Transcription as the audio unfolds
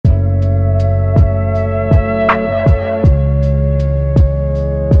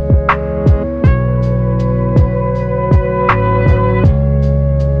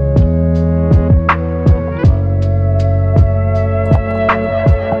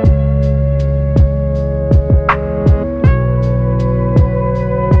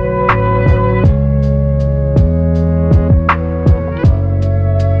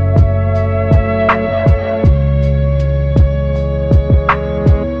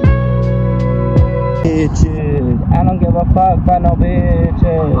Bitches, I don't give a fuck about no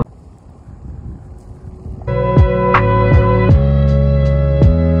bitches.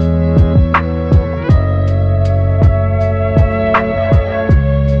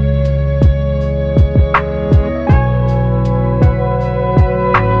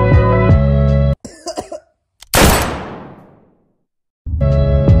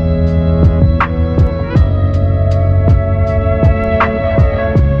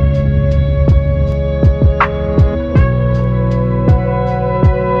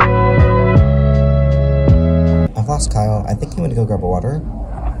 Kyle, I think he went to go grab a water,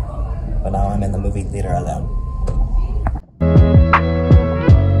 but now I'm in the movie theater alone.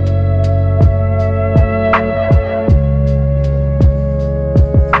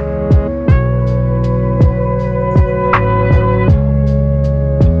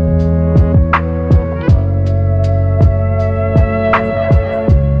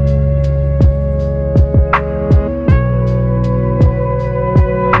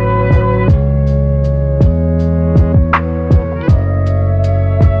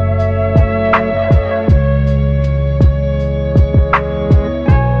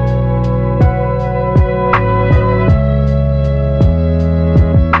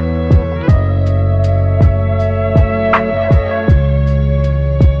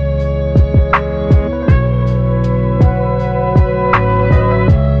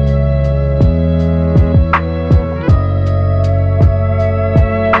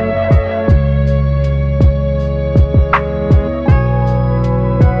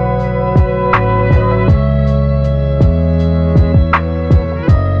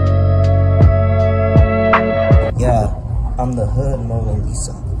 I'm the hood Mona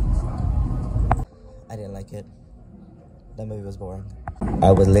Lisa. I didn't like it. That movie was boring.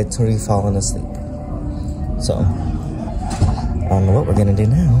 I was literally falling asleep. So, I don't know what we're gonna do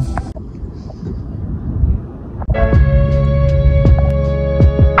now.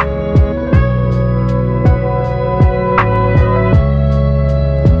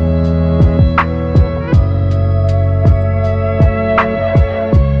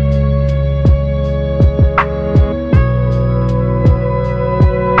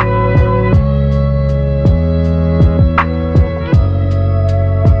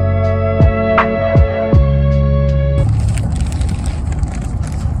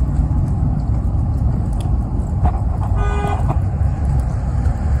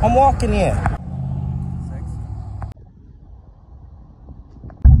 I'm walking in.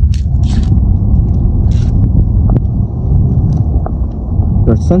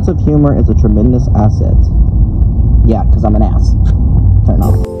 Your sense of humor is a tremendous asset. Yeah, because I'm an ass. Turn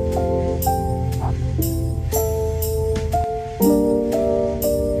off.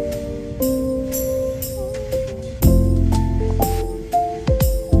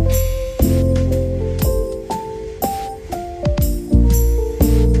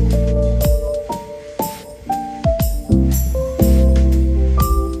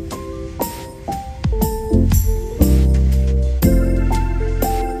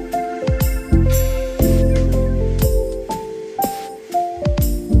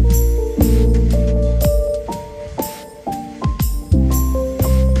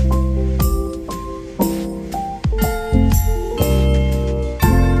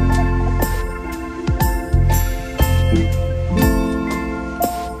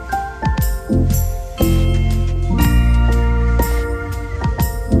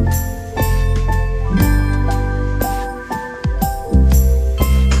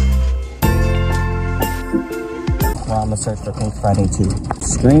 I'm gonna search for Pink Friday 2.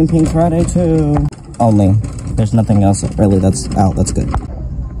 Scream Pink Friday 2. Only. There's nothing else really that's out that's good.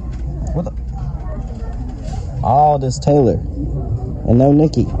 What the? Oh, this Taylor. And no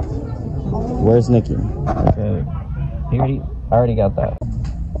Nicki. Where's Nicki? Okay. I already got that.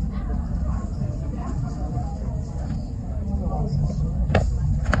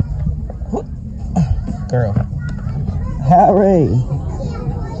 Girl. Harry.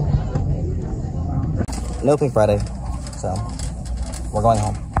 No Pink Friday. So, we're going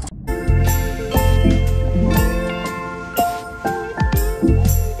home.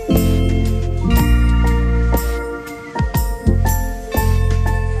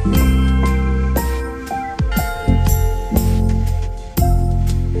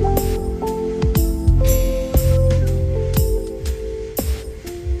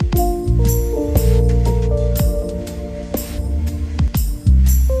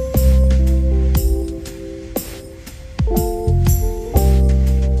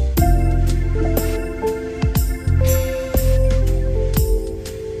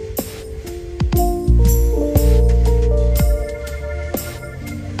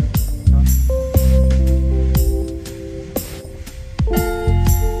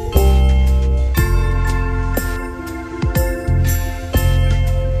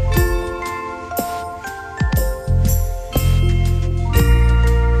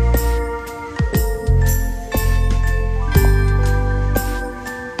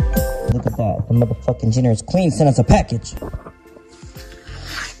 The motherfucking generous queen sent us a package.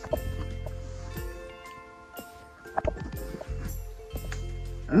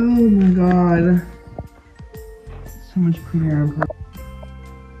 Oh my god. So much cleaner.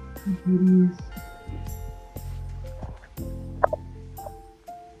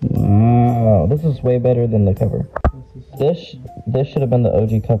 Wow, this is way better than the cover. This should have been the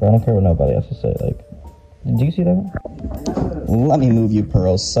OG cover. I don't care what nobody else to say. Like, do you see that? Let me move you,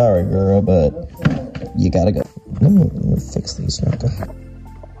 Pearl. Sorry, girl, but you gotta go. Let me fix these. Okay.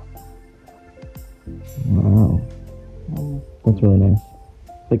 Wow, that's really nice.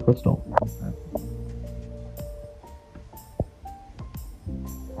 Big crystal.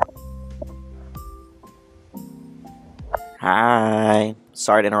 Hi.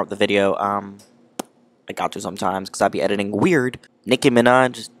 Sorry to interrupt the video. I got to sometimes because I'd be editing weird. Nicki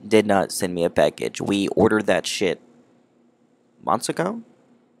Minaj did not send me a package. We ordered that shit months ago?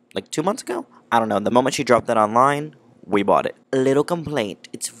 Like 2 months ago? I don't know. The moment she dropped that online, we bought it. A little complaint.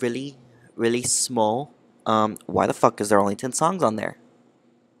 It's really, really small. Why the fuck is there only 10 songs on there?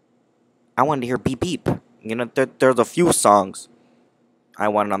 I wanted to hear Beep Beep. You know, there's a few songs I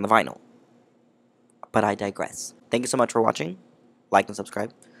wanted on the vinyl. But I digress. Thank you so much for watching. Like and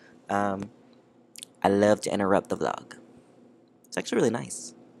subscribe. I love to interrupt the vlog. It's actually really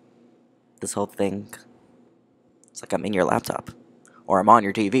nice. This whole thing. It's like I'm in your laptop. Or I'm on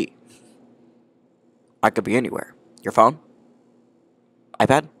your TV. I could be anywhere. Your phone?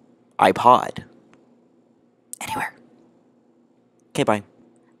 iPad? iPod? Anywhere. Okay, bye.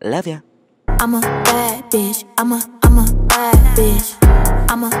 Love ya. I'm a bad bitch. I'm a bad bitch.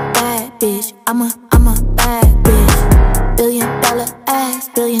 I'm a bad bitch. I'm a